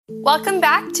Welcome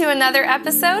back to another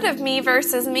episode of Me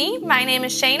versus Me. My name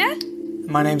is Shayna.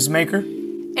 My name's Maker.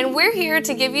 And we're here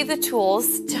to give you the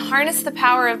tools to harness the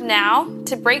power of now,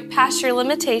 to break past your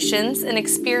limitations and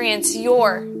experience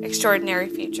your extraordinary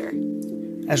future.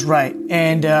 That's right.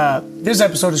 And this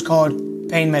episode is called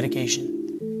Pain Medication.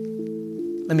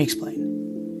 Let me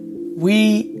explain.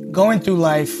 We, going through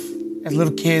life as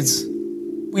little kids,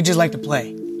 we just like to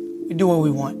play. We do what we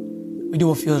want. We do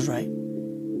what feels right.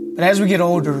 But as we get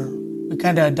older, we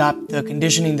kind of adopt the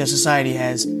conditioning that society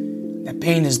has that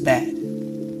pain is bad.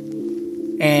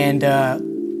 And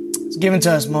it's given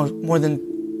to us more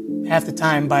than half the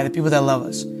time by the people that love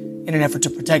us in an effort to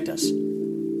protect us.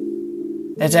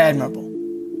 That's admirable,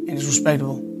 and it's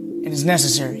respectable, and it's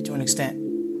necessary to an extent.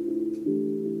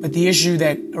 But the issue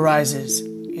that arises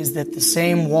is that the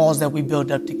same walls that we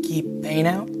build up to keep pain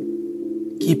out,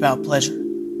 keep out pleasure.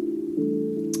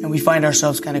 And we find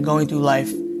ourselves kind of going through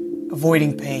life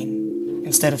avoiding pain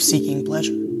instead of seeking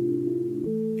pleasure.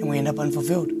 And we end up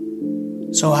unfulfilled.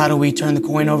 So how do we turn the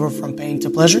coin over from pain to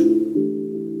pleasure?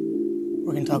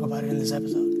 We're going to talk about it in this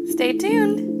episode. Stay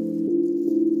tuned.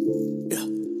 Yeah,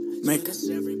 make us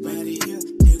everybody here.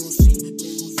 They gon' see.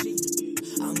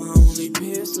 I'm my only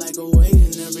pierce like a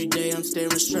waiting every day. I'm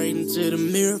staring straight into the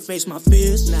mirror, face my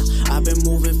fears now. I've been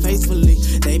moving faithfully.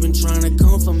 They've been trying to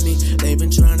come for me. They've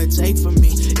been trying to take from me.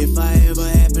 If I ever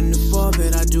happen to fall,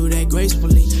 bet I do that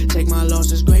gracefully. Take my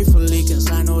losses gratefully,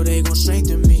 cause I know they gon'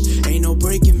 strengthen me. Ain't no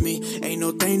breaking me, ain't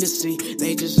no thing to see.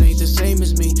 They just ain't the same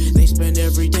as me. They spend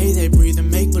every day they breathe and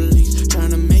make believe,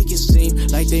 trying to make it seem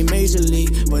like they major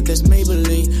league, but that's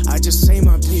Maybelline. I just say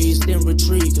my piece, then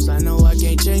retreat, cause I know I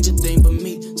can't change a thing but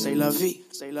me. Say la vie,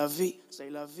 say la vie, say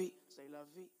la vie, say la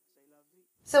vie, say la vie.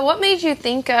 So what made you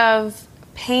think of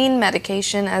pain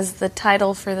medication as the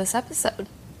title for this episode?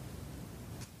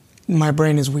 My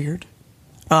brain is weird.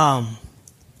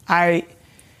 I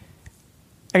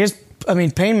guess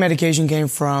pain medication came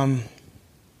from,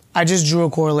 I just drew a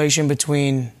correlation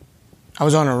between, I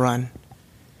was on a run,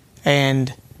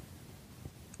 and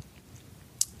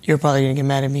you're probably going to get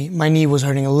mad at me. My knee was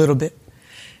hurting a little bit.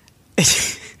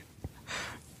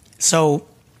 So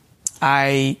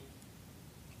I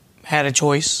had a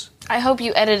choice. I hope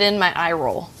you edit in my eye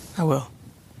roll. I will.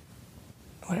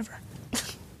 Whatever.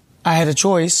 I had a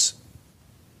choice.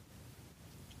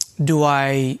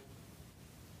 My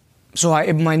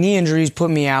knee injuries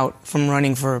put me out from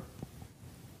running for,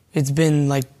 it's been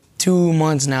like 2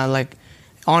 months now, like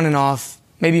on and off,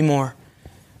 maybe more,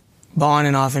 but on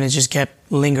and off, and it just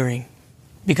kept lingering.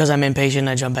 Because I'm impatient,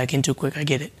 I jump back in too quick, I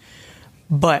get it.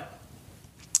 But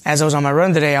as I was on my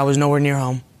run today, I was nowhere near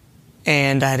home,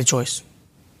 and I had a choice.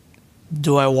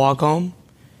 Do I walk home,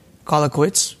 call it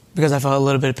quits, because I felt a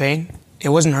little bit of pain? It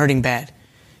wasn't hurting bad.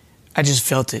 I just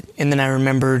felt it. And then I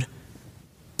remembered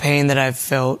pain that I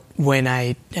felt when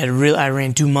I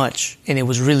ran too much, and it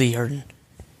was really hurting.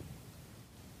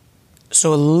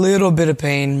 So a little bit of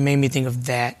pain made me think of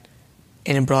that,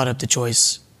 and it brought up the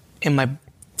choice. And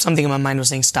something in my mind was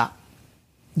saying, stop.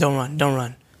 Don't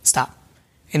run, stop.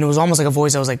 And it was almost like a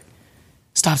voice that was like,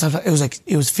 stop.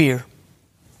 It was fear.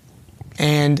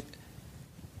 And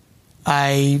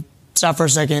I stopped for a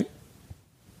second,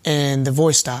 and the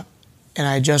voice stopped, and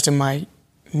I adjusted my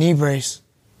knee brace,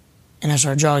 and I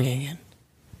started jogging again.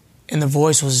 And the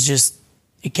voice was just,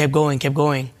 it kept going,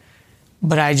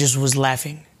 but I just was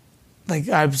laughing. Like,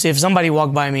 if somebody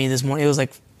walked by me this morning, it was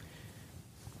like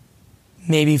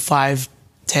maybe 5:10,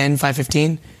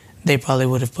 5:15, they probably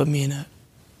would have put me in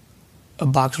a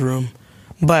box room.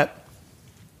 But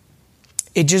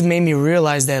it just made me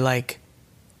realize that, like,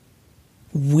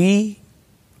 we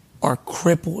are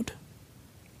crippled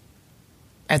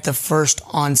at the first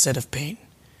onset of pain.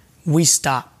 We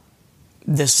stop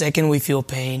the second we feel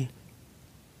pain,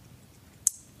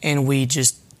 and we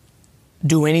just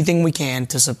do anything we can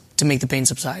to make the pain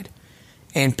subside.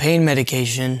 And pain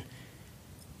medication,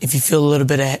 if you feel a little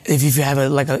bit if you have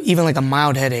even a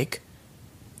mild headache,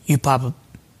 you pop an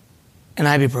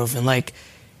ibuprofen. Like,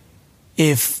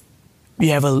 if you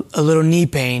have a little knee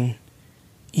pain,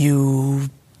 you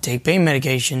take pain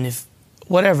medication, if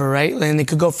whatever, right? And it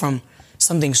could go from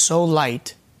something so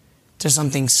light to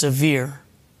something severe.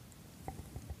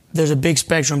 There's a big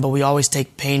spectrum, but we always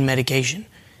take pain medication,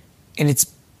 and it's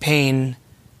pain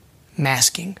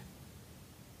masking.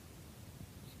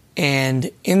 And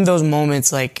in those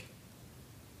moments, like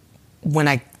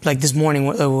this morning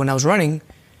when I was running,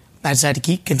 I decided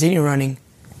to continue running.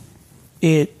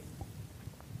 And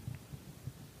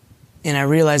I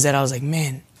realized that I was like,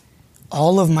 man,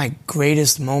 all of my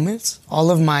greatest moments,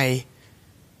 all of my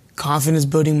confidence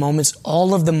building moments,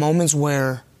 all of the moments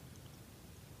where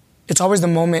it's always the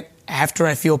moment after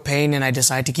I feel pain and I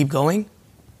decide to keep going.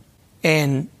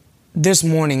 And this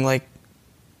morning, like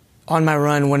on my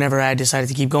run, whenever I decided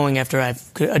to keep going after I've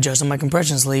adjusted my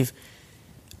compression sleeve,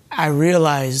 I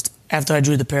realized after I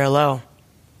drew the parallel,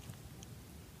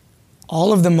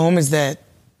 all of the moments that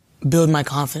build my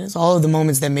confidence, all of the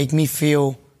moments that make me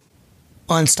feel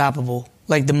unstoppable,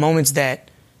 like the moments that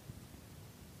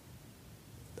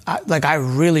I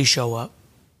really show up.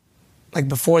 Like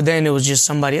before then, it was just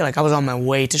somebody, like I was on my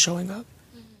way to showing up.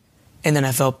 And then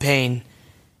I felt pain.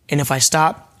 And if I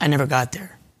stop, I never got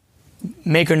there.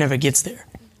 Maker never gets there.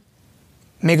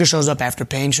 Maker shows up after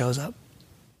pain shows up.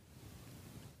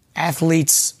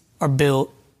 Athletes are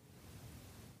built,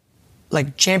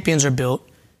 like champions are built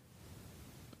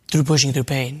through pushing through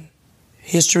pain.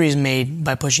 History is made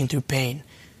by pushing through pain.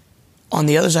 On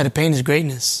the other side of pain is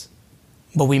greatness,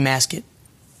 but we mask it.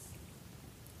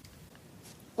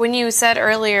 When you said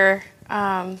earlier,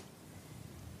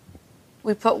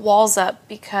 we put walls up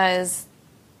because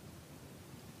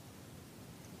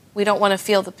we don't want to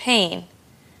feel the pain,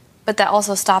 but that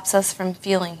also stops us from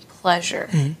feeling pleasure.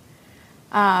 Mm-hmm.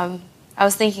 I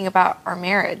was thinking about our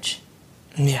marriage.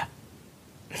 Yeah.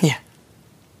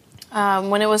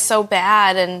 When it was so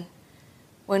bad and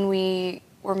when we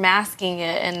were masking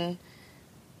it. And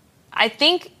I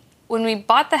think when we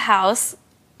bought the house,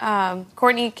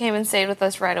 Courtney came and stayed with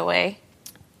us right away.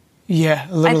 Yeah,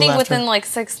 a little I think after. within like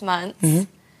 6 months. Mm-hmm.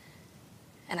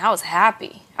 And I was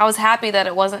happy. I was happy that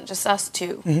it wasn't just us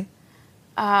two.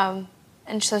 Mm-hmm.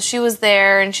 And so she was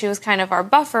there and she was kind of our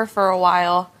buffer for a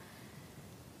while.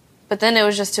 But then it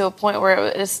was just to a point where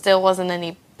it still wasn't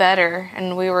any better.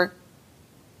 And we were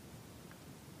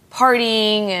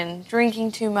partying and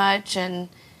drinking too much and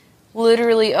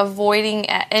literally avoiding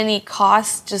at any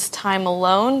cost just time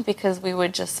alone because we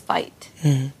would just fight.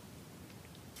 Mm-hmm.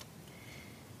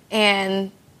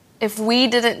 And if we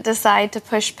didn't decide to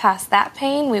push past that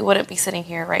pain, we wouldn't be sitting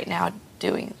here right now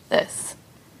doing this.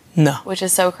 No. Which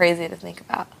is so crazy to think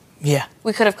about. Yeah.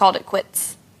 We could have called it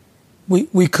quits.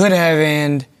 We could have,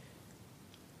 and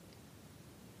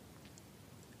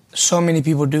so many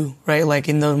people do, right? Like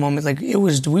in those moments, like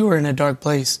we were in a dark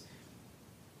place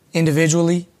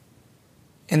individually,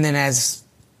 and then as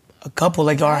a couple,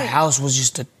 like our house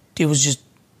was it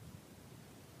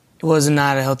was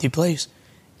not a healthy place.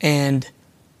 And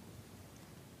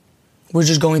we're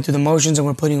just going through the motions and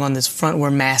we're putting on this front,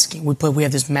 we're masking. We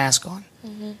have this mask on.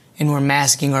 Mm-hmm. And we're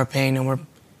masking our pain, and we're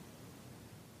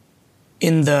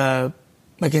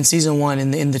in season 1,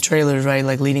 in the trailers, right,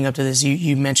 like leading up to this,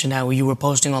 you mentioned how you were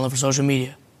posting all over social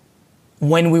media.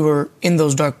 When we were in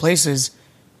those dark places,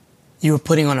 you were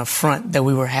putting on a front that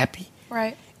we were happy.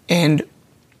 Right. And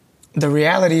the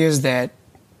reality is that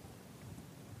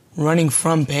running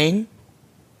from pain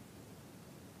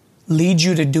leads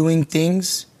you to doing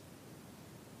things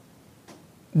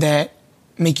that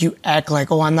make you act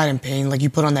like, oh, I'm not in pain, like you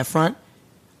put on that front.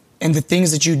 And the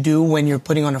things that you do when you're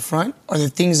putting on a front are the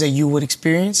things that you would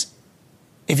experience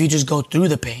if you just go through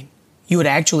the pain. You would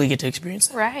actually get to experience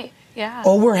that. Right, yeah.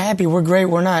 Oh, we're happy, we're great,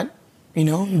 we're not,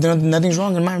 nothing's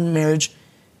wrong in my marriage.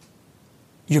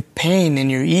 Your pain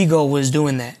and your ego was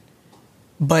doing that.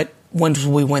 But once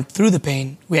we went through the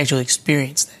pain, we actually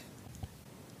experienced that.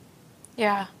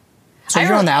 Yeah. So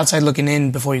you're on the outside looking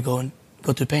in before you go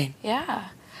through pain. Yeah.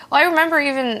 Well, I remember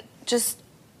even just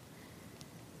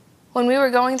when we were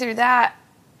going through that,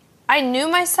 I knew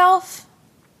myself,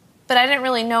 but I didn't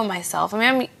really know myself.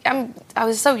 I mean, I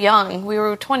was so young.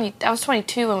 I was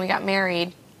 22 when we got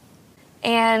married,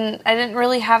 and I didn't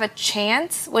really have a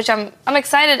chance. Which I'm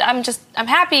excited. I'm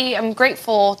happy. I'm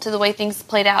grateful to the way things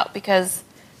played out because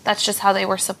that's just how they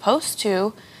were supposed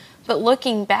to. But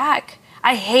looking back,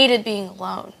 I hated being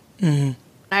alone. Mm-hmm.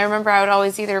 I remember I would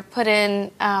always either put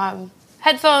in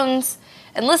headphones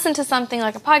and listen to something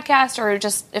like a podcast, or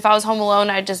just if I was home alone,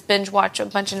 I'd just binge watch a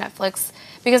bunch of Netflix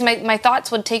because my thoughts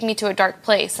would take me to a dark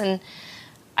place. And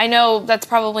I know that's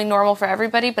probably normal for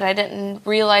everybody, but I didn't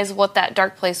realize what that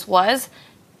dark place was.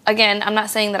 Again, I'm not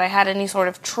saying that I had any sort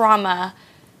of trauma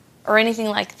or anything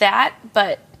like that,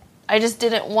 but I just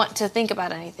didn't want to think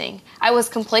about anything. I was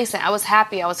complacent. I was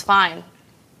happy. I was fine.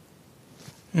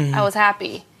 Mm-hmm. I was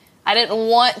happy. I didn't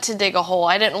want to dig a hole.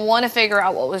 I didn't want to figure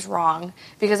out what was wrong.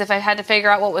 Because if I had to figure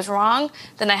out what was wrong,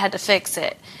 then I had to fix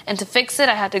it. And to fix it,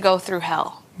 I had to go through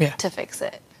hell to fix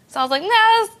it. So I was like,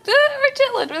 nah, we're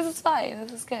chilling. This is fine.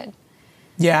 This is good.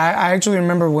 Yeah, I actually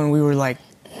remember when we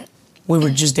were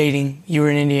just dating. You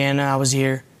were in Indiana, I was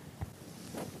here.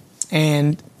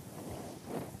 And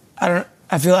I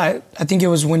think it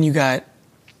was when you got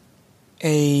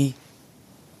a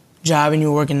job and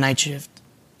you were working night shift.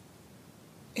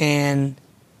 And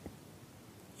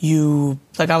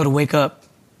I would wake up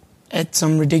at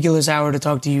some ridiculous hour to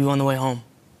talk to you on the way home.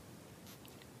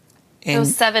 It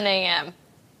was 7 a.m.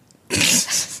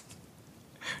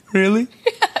 Really?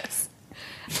 Yes.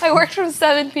 I worked from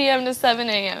 7 p.m. to 7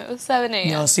 a.m. It was 7 a.m.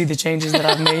 Y'all see the changes that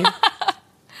I've made?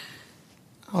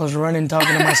 I was running,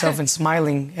 talking to myself and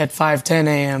smiling at 5:10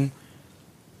 a.m.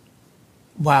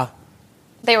 Wow.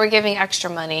 They were giving extra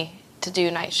money to do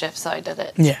night shift, so I did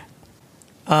it. Yeah.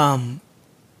 And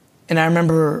I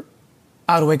remember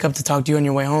I would wake up to talk to you on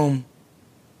your way home.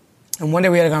 And one day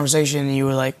we had a conversation and you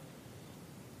were like,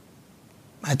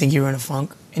 I think you were in a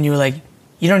funk. And you were like,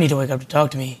 you don't need to wake up to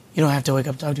talk to me. You don't have to wake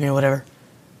up to talk to me or whatever.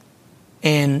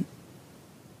 And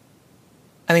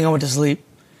I think I went to sleep.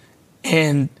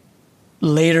 And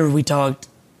later we talked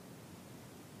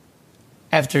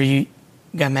after you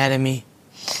got mad at me.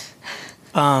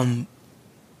 And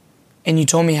you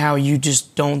told me how you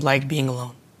just don't like being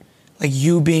alone. Like,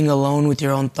 you being alone with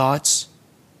your own thoughts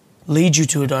leads you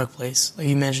to a dark place. Like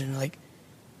you mentioned, like,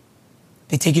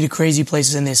 they take you to crazy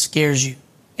places and it scares you.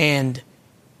 And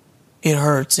it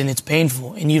hurts and it's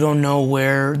painful. And you don't know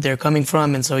where they're coming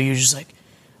from. And so you're just like,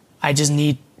 I just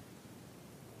need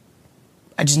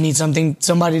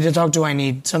somebody to talk to. I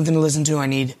need something to listen to. I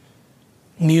need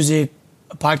music,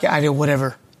 a podcast,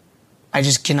 whatever. I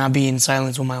just cannot be in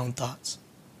silence with my own thoughts.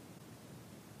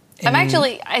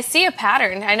 I see a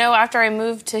pattern. I know after I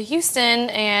moved to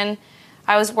Houston and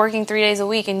I was working 3 days a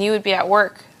week and you would be at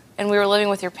work and we were living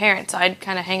with your parents, so I'd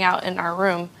kind of hang out in our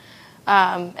room.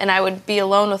 And I would be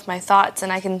alone with my thoughts,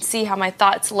 and I can see how my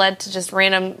thoughts led to just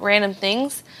random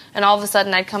things, and all of a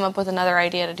sudden I'd come up with another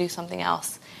idea to do something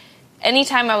else.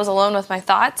 Anytime I was alone with my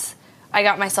thoughts, I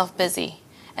got myself busy.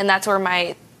 And that's where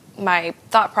my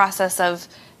thought process of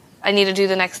I need to do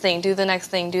the next thing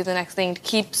to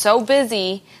keep so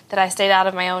busy that I stayed out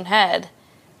of my own head.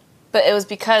 But it was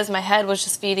because my head was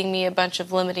just feeding me a bunch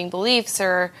of limiting beliefs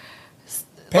or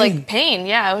pain.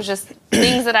 Yeah, it was just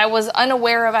things that I was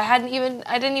unaware of. I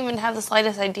didn't even have the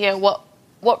slightest idea what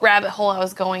rabbit hole I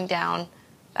was going down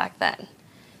back then.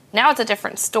 Now it's a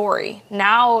different story.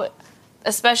 Now,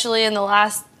 especially in the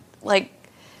last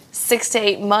 6 to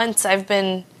 8 months, I've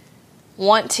been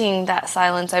wanting that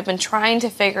silence. I've been trying to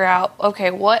figure out,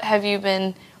 okay, what have you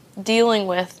been dealing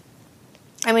with?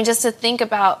 I mean, just to think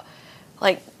about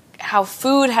how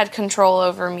food had control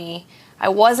over me. I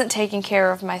wasn't taking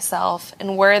care of myself,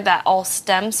 and where that all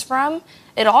stems from,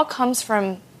 it all comes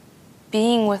from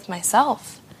being with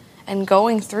myself and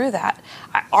going through that.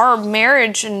 Our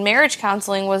marriage and marriage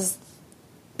counseling was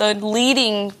the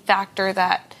leading factor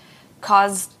that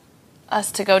caused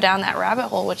us to go down that rabbit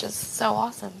hole, which is so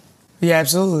awesome. Yeah,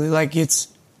 absolutely. It's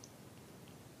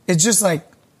just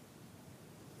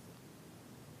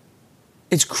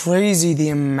it's crazy the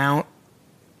amount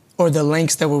or the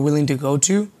lengths that we're willing to go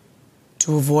to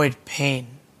avoid pain.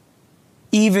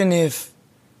 Even if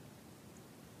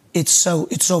it's so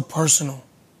personal,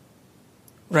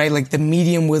 right? Like, the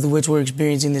medium with which we're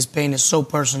experiencing this pain is so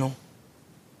personal.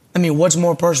 I mean, what's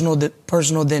more personal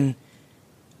than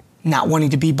not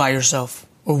wanting to be by yourself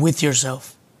or with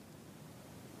yourself?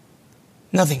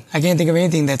 Nothing. I can't think of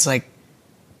anything that's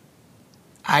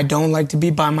I don't like to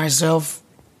be by myself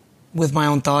with my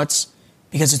own thoughts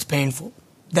because it's painful.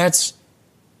 There's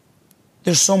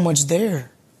so much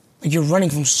there. You're running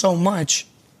from so much.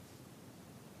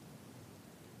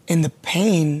 And the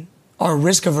pain, our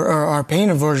pain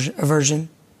aversion,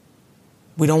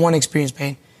 we don't want to experience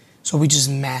pain. So we just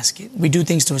mask it. We do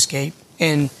things to escape.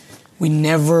 And we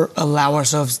never allow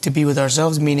ourselves to be with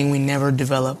ourselves, meaning we never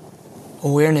develop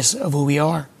awareness of who we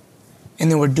are.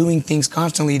 And then we're doing things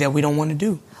constantly that we don't want to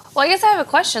do. Well, I guess I have a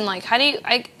question.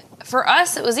 For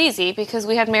us, it was easy because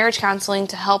we had marriage counseling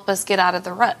to help us get out of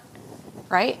the rut,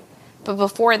 right? But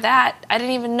before that, I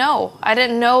didn't even know. I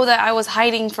didn't know that I was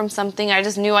hiding from something. I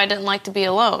just knew I didn't like to be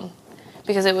alone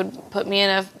because it would put me in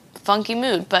a funky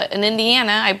mood. But in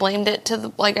Indiana, I blamed it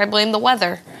I blamed the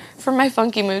weather for my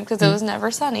funky mood because it was never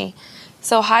sunny.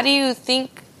 So how do you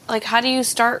think, how do you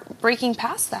start breaking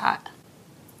past that?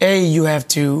 You have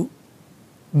to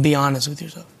be honest with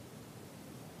yourself.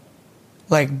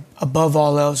 Above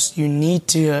all else, you need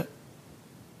to,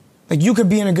 you could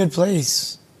be in a good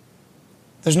place.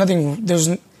 There's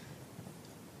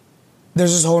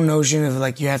this whole notion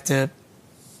of you have to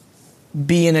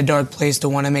be in a dark place to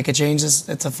want to make a change.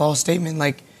 That's a false statement.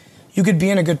 You could be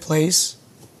in a good place,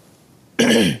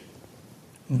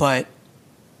 but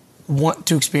want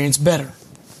to experience better.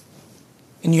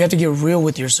 And you have to get real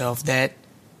with yourself that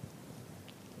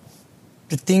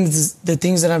the things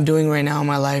that I'm doing right now in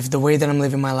my life, the way that I'm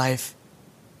living my life,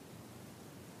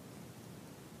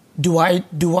 do I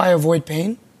avoid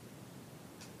pain?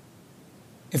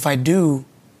 If I do,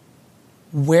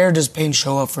 where does pain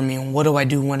show up for me, and what do I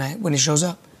do when it shows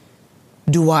up?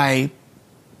 Do I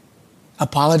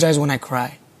apologize when I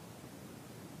cry?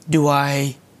 Do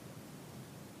I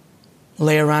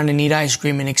lay around and eat ice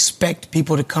cream and expect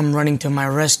people to come running to my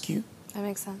rescue? That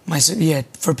makes sense.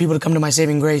 For people to come to my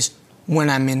saving grace when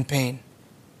I'm in pain.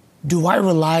 Do I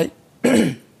rely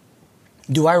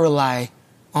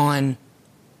on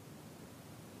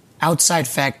outside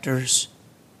factors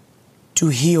to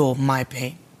heal my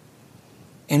pain?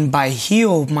 And by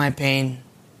heal my pain,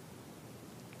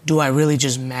 do I really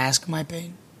just mask my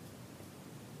pain?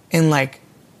 And like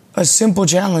a simple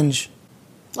challenge.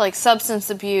 Like substance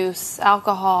abuse,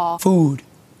 alcohol, Food.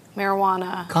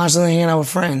 marijuana. Constantly hanging out with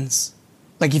friends.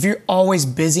 Like if you're always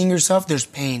busying yourself, there's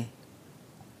pain.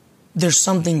 There's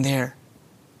something there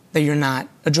that you're not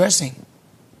addressing.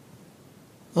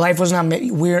 Life was not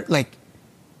made, we're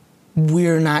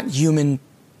not human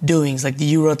doings. Like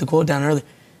you wrote the quote down earlier.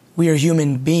 We are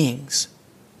human beings,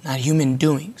 not human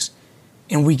doings.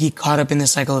 And we get caught up in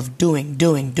this cycle of doing.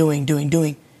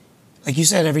 Like you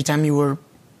said, every time you were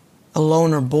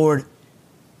alone or bored,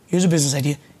 here's a business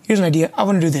idea. Here's an idea. I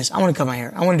want to do this. I want to cut my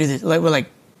hair. I want to do this. Like, we're like,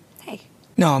 Hey.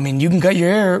 no, I mean, you can cut your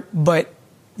hair, but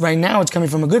right now it's coming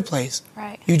from a good place.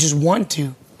 Right. You just want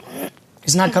to.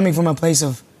 It's not coming from a place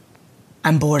of,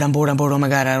 I'm bored. Oh my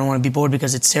God, I don't want to be bored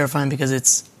because it's terrifying, because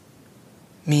it's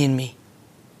me and me.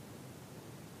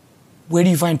 Where do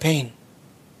you find pain?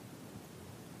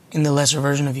 In the lesser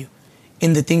version of you.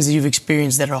 In the things that you've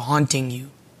experienced that are haunting you.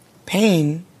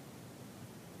 Pain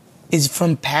is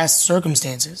from past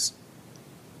circumstances.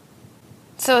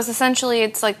 So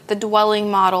it's like the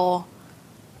dwelling model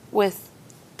with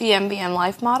the MVM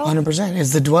life model? 100%.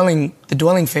 It's the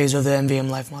dwelling phase of the MVM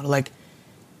life model. Like,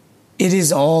 it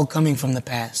is all coming from the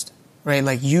past, right?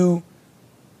 Like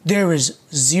there is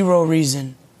zero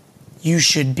reason you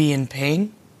should be in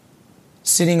pain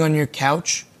sitting on your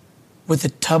couch with a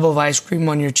tub of ice cream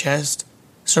on your chest,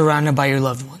 surrounded by your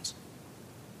loved ones,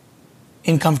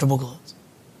 in comfortable clothes.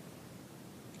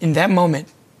 In that moment,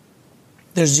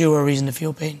 there's zero reason to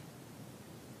feel pain.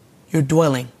 You're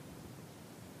dwelling.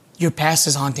 Your past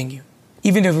is haunting you.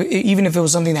 Even if it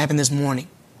was something that happened this morning,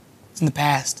 it's in the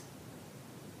past.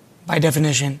 By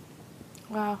definition.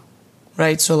 Wow.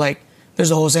 Right? So like,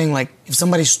 there's a whole saying like, if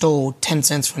somebody stole 10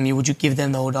 cents from you, would you give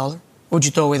them the whole dollar? Or would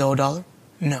you throw away the whole dollar?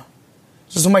 No.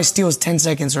 So somebody steals 10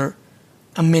 seconds or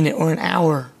a minute or an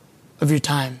hour of your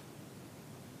time.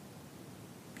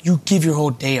 You give your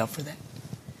whole day up for that.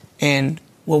 And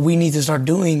what we need to start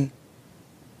doing,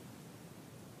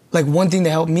 like one thing that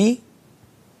helped me,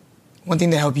 one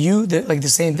thing that helped you, like the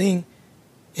same thing,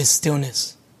 is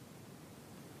stillness.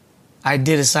 I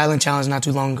did a silent challenge not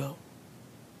too long ago.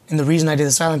 And the reason I did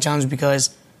the silent challenge is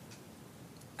because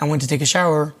I went to take a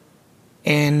shower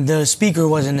and the speaker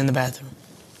wasn't in the bathroom.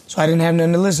 So I didn't have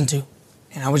nothing to listen to.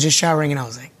 And I was just showering and I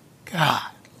was like,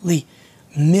 golly,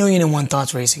 1,000,001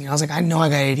 thoughts racing. And I was like, I know I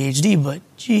got ADHD, but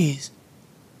geez,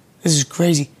 this is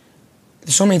crazy.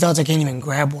 There's so many thoughts I can't even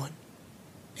grab one.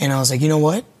 And I was like, you know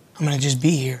what? I'm going to just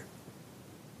be here.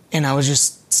 And I was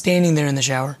just standing there in the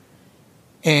shower.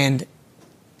 And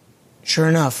sure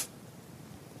enough,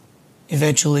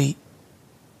 eventually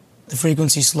the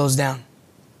frequency slows down.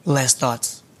 Less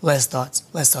thoughts.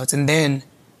 And then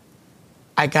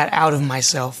I got out of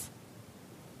myself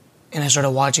and I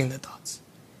started watching the thoughts.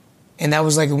 And that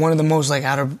was like one of the most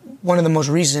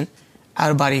recent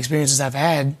out-of-body experiences I've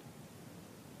had.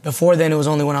 Before then, it was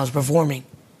only when I was performing.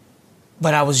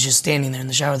 But I was just standing there in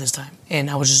the shower this time. And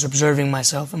I was just observing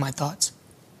myself and my thoughts.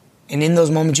 And in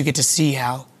those moments, you get to see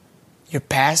how your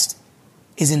past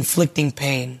is inflicting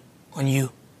pain on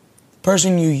you. The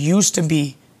person you used to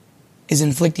be is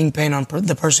inflicting pain on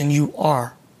the person you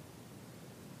are,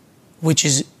 which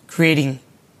is creating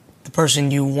the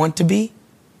person you want to be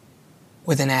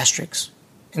with an asterisk.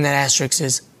 And that asterisk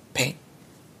is pain.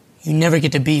 You never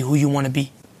get to be who you want to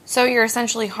be. So you're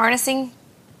essentially harnessing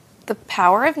the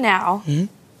power of now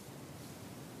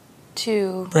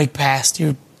to break past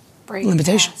your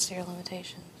limitations.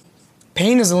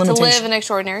 Pain is a limitation. To live an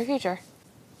extraordinary future.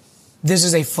 This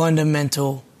is a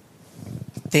fundamental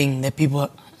thing that people,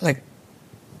 like,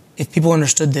 if people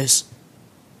understood this,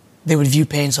 they would view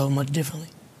pain so much differently.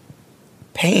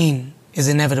 Pain is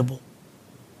inevitable.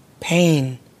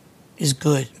 Pain is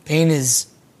good. Pain is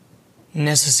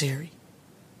necessary.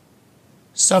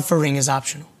 Suffering is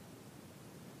optional.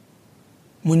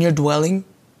 When you're dwelling,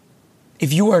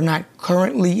 if you are not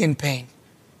currently in pain,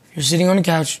 if you're sitting on a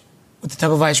couch with a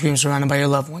tub of ice cream surrounded by your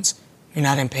loved ones, you're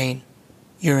not in pain.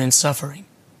 You're in suffering.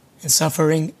 And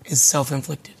suffering is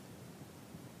self-inflicted.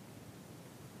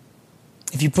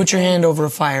 If you put your hand over a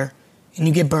fire and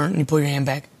you get burnt and you pull your hand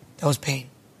back, that was pain.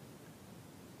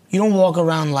 You don't walk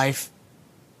around life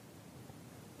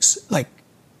like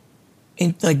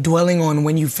dwelling on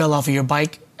when you fell off of your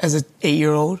bike as an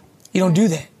 8-year-old. You don't do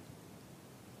that.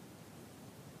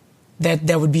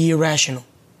 That would be irrational.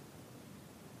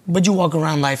 But you walk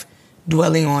around life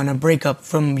dwelling on a breakup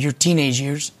from your teenage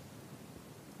years,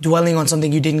 dwelling on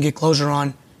something you didn't get closure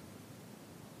on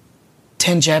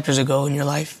 10 chapters ago in your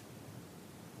life.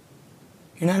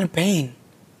 You're not in pain.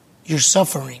 You're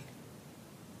suffering,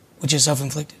 which is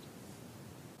self-inflicted.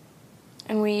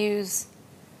 And we use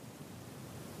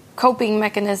coping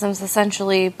mechanisms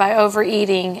essentially by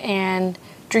overeating and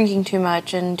drinking too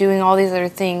much and doing all these other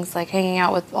things, like hanging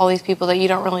out with all these people that you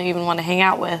don't really even want to hang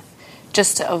out with,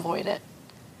 just to avoid it.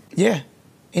 Yeah.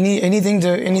 Anything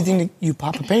to you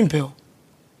pop a pain pill.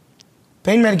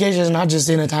 Pain medication is not just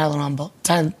in a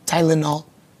Tylenol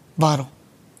bottle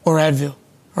or Advil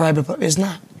or ibuprofen. It's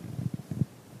not.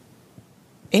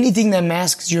 Anything that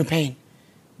masks your pain.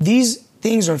 These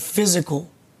things are physical.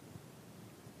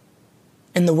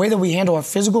 And the way that we handle our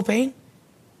physical pain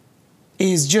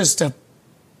is just a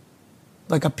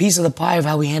piece of the pie of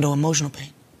how we handle emotional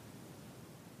pain.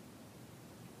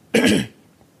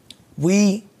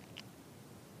 We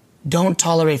don't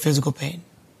tolerate physical pain,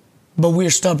 but we're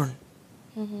stubborn.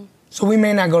 Mm-hmm. So we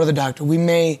may not go to the doctor. We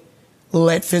may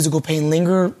let physical pain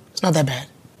linger. It's not that bad.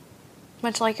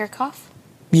 Much like your cough?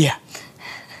 Yeah,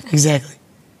 exactly.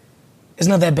 It's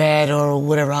not that bad or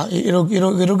whatever. It'll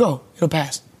go. It'll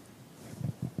pass.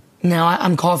 Now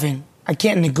I'm coughing. I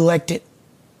can't neglect it.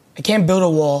 I can't build a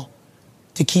wall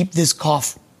to keep this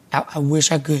cough out. I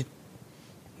wish I could,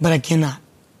 but I cannot.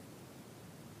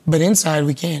 But inside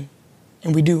we can,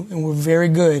 and we do, and we're very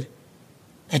good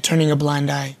at turning a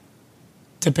blind eye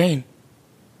to pain.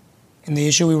 And the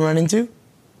issue we run into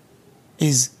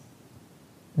is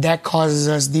that causes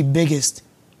us the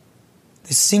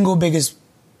single biggest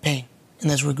pain, and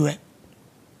that's regret.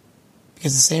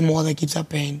 Because the same wall that keeps out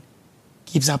pain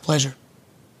keeps out pleasure.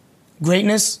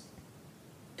 Greatness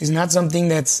is not something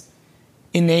that's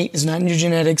innate, it's not in your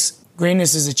genetics.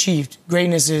 Greatness is achieved.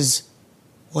 Greatness is,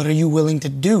 what are you willing to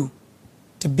do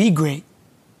to be great?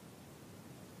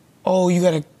 Oh, you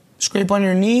got a scrape on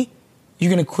your knee?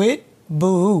 You're going to quit?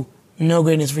 Boo-hoo. No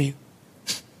greatness for you.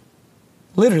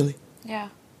 Literally. Yeah.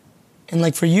 And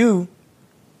like for you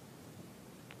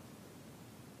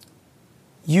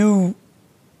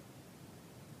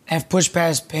have pushed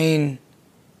past pain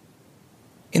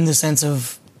in the sense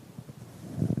of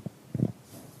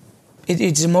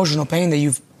it's emotional pain that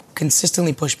you've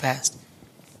consistently pushed past.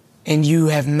 And you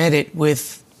have met it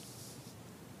with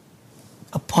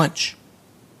a punch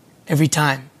every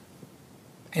time.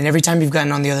 And every time you've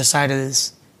gotten on the other side of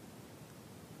this,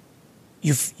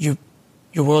 your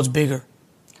world's bigger.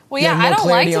 Well, yeah, I don't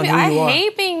like to be. I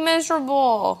hate being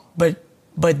miserable.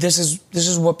 But this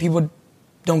is what people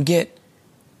don't get.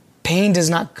 Pain does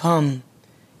not come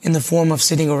in the form of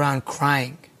sitting around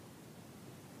crying.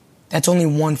 That's only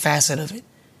one facet of it.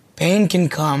 Pain can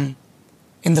come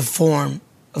in the form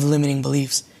of limiting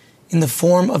beliefs, in the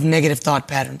form of negative thought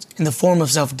patterns, in the form of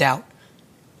self-doubt,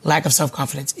 lack of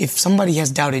self-confidence. If somebody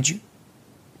has doubted you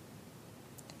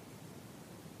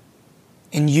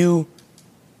and you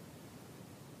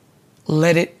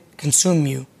let it consume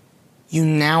you, you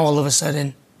now all of a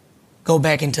sudden go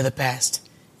back into the past.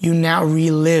 You now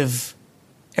relive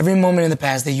every moment in the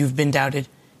past that you've been doubted,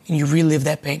 and you relive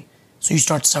that pain. So you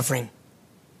start suffering.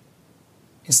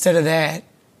 Instead of that,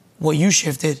 what you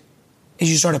shifted is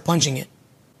you started punching it.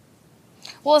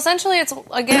 Well, essentially, it's,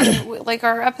 again, like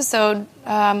our episode,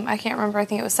 I can't remember, I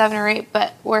think it was 7 or 8,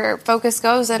 but where focus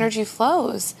goes, energy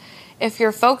flows. If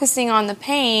you're focusing on the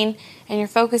pain and you're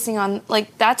focusing on,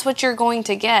 like, that's what you're going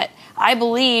to get. I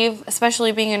believe,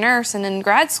 especially being a nurse and in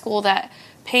grad school, that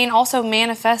pain also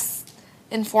manifests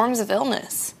in forms of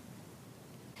illness.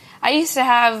 I used to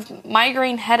have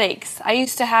migraine headaches. I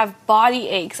used to have body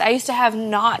aches. I used to have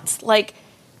knots, like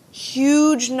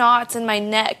huge knots in my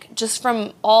neck, just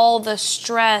from all the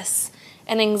stress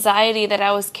and anxiety that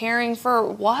I was carrying for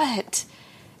what?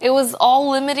 It was all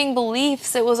limiting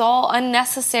beliefs. It was all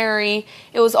unnecessary.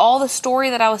 It was all the story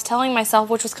that I was telling myself,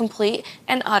 which was complete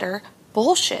and utter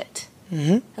bullshit.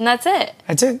 Mm-hmm. And that's it.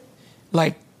 That's it.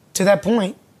 Like, to that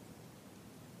point,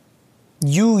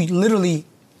 you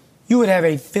would have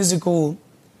a physical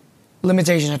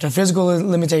limitation after physical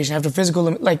limitation after physical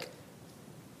like,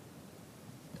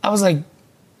 I was like,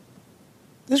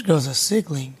 this girl's a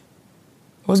sickling.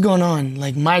 What's going on?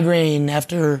 Like, migraine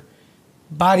after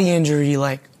body injury,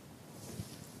 like.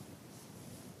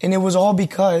 And it was all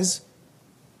because,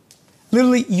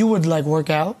 literally, you would, like, work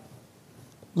out,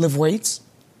 lift weights,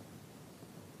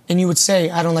 and you would say,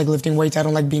 I don't like lifting weights, I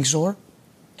don't like being sore,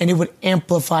 and it would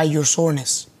amplify your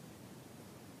soreness.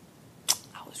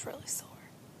 I was really sore.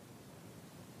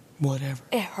 Whatever.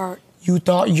 It hurt. You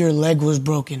thought your leg was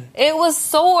broken. It was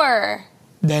sore.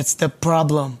 That's the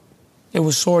problem. It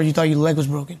was sore. You thought your leg was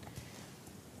broken.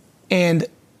 And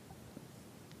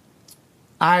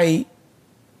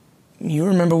you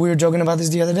remember we were joking about this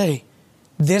the other day.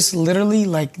 This literally,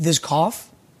 like this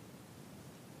cough,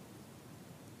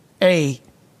 I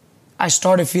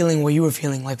started feeling what you were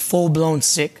feeling, like full-blown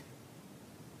sick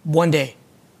one day.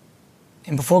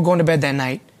 And before going to bed that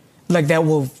night, like that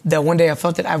one day I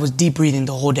felt it, I was deep breathing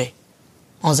the whole day.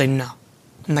 I was like, no,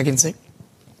 I'm not getting sick.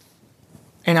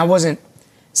 And I wasn't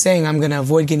saying I'm going to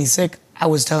avoid getting sick. I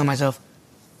was telling myself,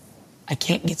 I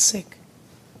can't get sick.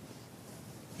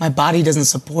 My body doesn't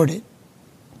support it.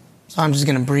 So I'm just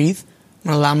going to breathe.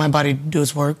 I'm going to allow my body to do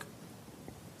its work.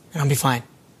 And I'll be fine.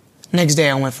 Next day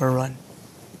I went for a run.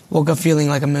 Woke up feeling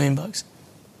like $1,000,000.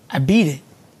 I beat it.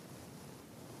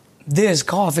 This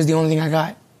cough is the only thing I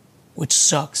got, which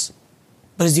sucks.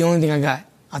 But it's the only thing I got.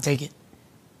 I'll take it.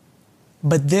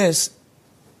 But this,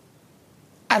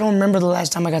 I don't remember the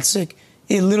last time I got sick.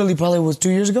 It literally probably was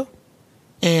 2 years ago.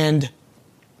 And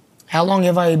how long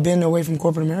have I been away from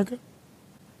corporate America?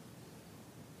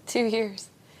 2 years.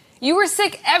 You were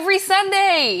sick every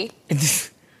Sunday.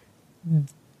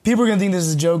 People are going to think this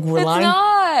is a joke. We're lying. It's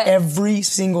not. Every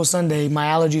single Sunday, my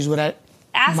allergies would...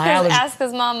 Ask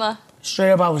his mama.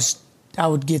 Straight up, I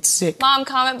would get sick. Mom,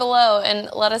 comment below and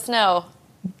let us know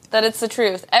that it's the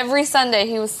truth. Every Sunday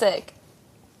he was sick.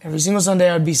 Every single Sunday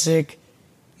I would be sick.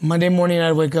 Monday morning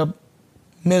I'd wake up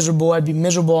miserable. I'd be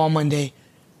miserable on Monday.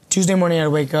 Tuesday morning I'd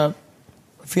wake up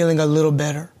feeling a little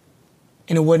better.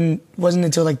 And it wasn't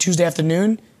until like Tuesday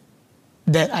afternoon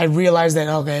that I realized that,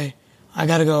 okay, I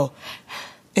gotta go.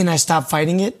 And I stopped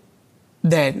fighting it.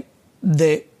 That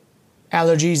the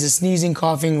allergies, the sneezing,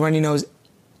 coughing, runny nose,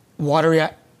 watery,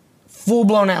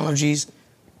 full-blown allergies,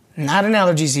 not an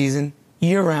allergy season,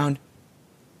 year-round.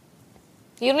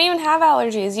 You don't even have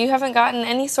allergies. You haven't gotten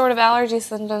any sort of allergy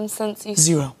symptoms since you...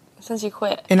 Zero. Since you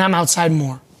quit. And I'm outside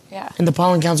more. Yeah. And the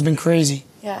pollen count's been crazy.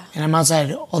 Yeah. And I'm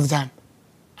outside all the time.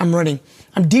 I'm running.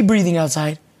 I'm deep breathing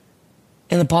outside.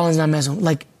 And the pollen's not messing.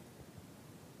 Like,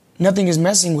 nothing is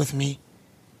messing with me.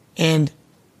 And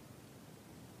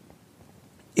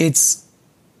it's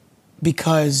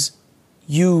because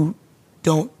you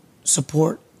don't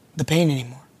support the pain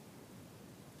anymore.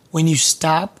 When you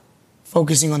stop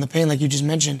focusing on the pain, like you just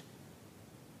mentioned,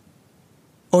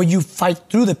 or you fight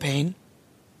through the pain,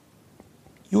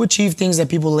 you achieve things that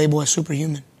people label as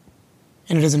superhuman.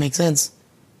 And it doesn't make sense,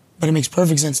 but it makes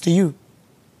perfect sense to you.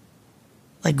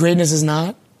 Like, greatness is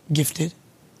not gifted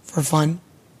for fun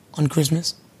on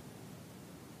Christmas.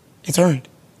 It's earned.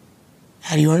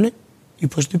 How do you earn it? You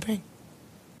push through pain.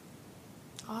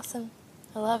 Awesome.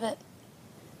 I love it.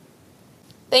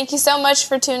 Thank you so much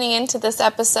for tuning in to this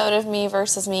episode of Me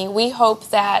Versus Me. We hope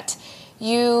that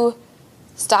you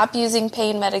stop using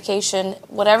pain medication,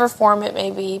 whatever form it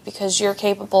may be, because you're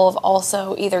capable of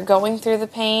also either going through the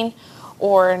pain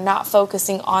or not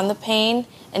focusing on the pain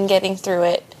and getting through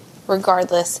it.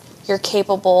 Regardless, you're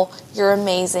capable, you're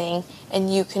amazing,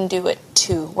 and you can do it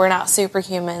too. We're not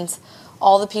superhumans.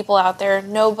 All the people out there,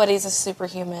 nobody's a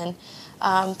superhuman.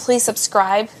 Please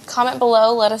subscribe, comment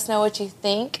below, let us know what you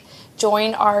think.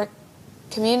 Join our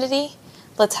community.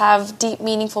 Let's have deep,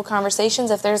 meaningful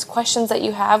conversations. If there's questions that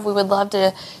you have, we would love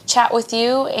to chat with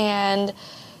you and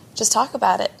just talk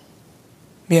about it.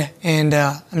 Yeah, and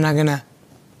I'm not going to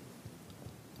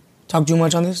talk too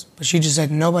much on this, but she just said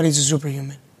nobody's a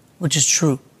superhuman, which is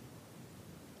true.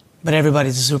 But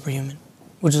everybody's a superhuman,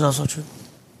 which is also true.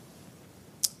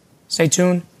 Stay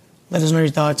tuned. Let us know your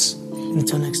thoughts. And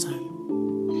until next time.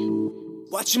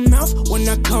 Watch your mouth when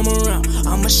I come around.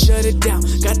 I'ma shut it down.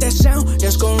 Got that sound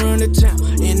that's gon' run the town.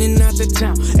 In and out the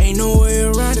town. Ain't no way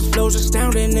around it. Flows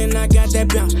astounding. And I got that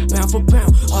bounce. Pound for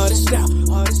pound. Hardest out.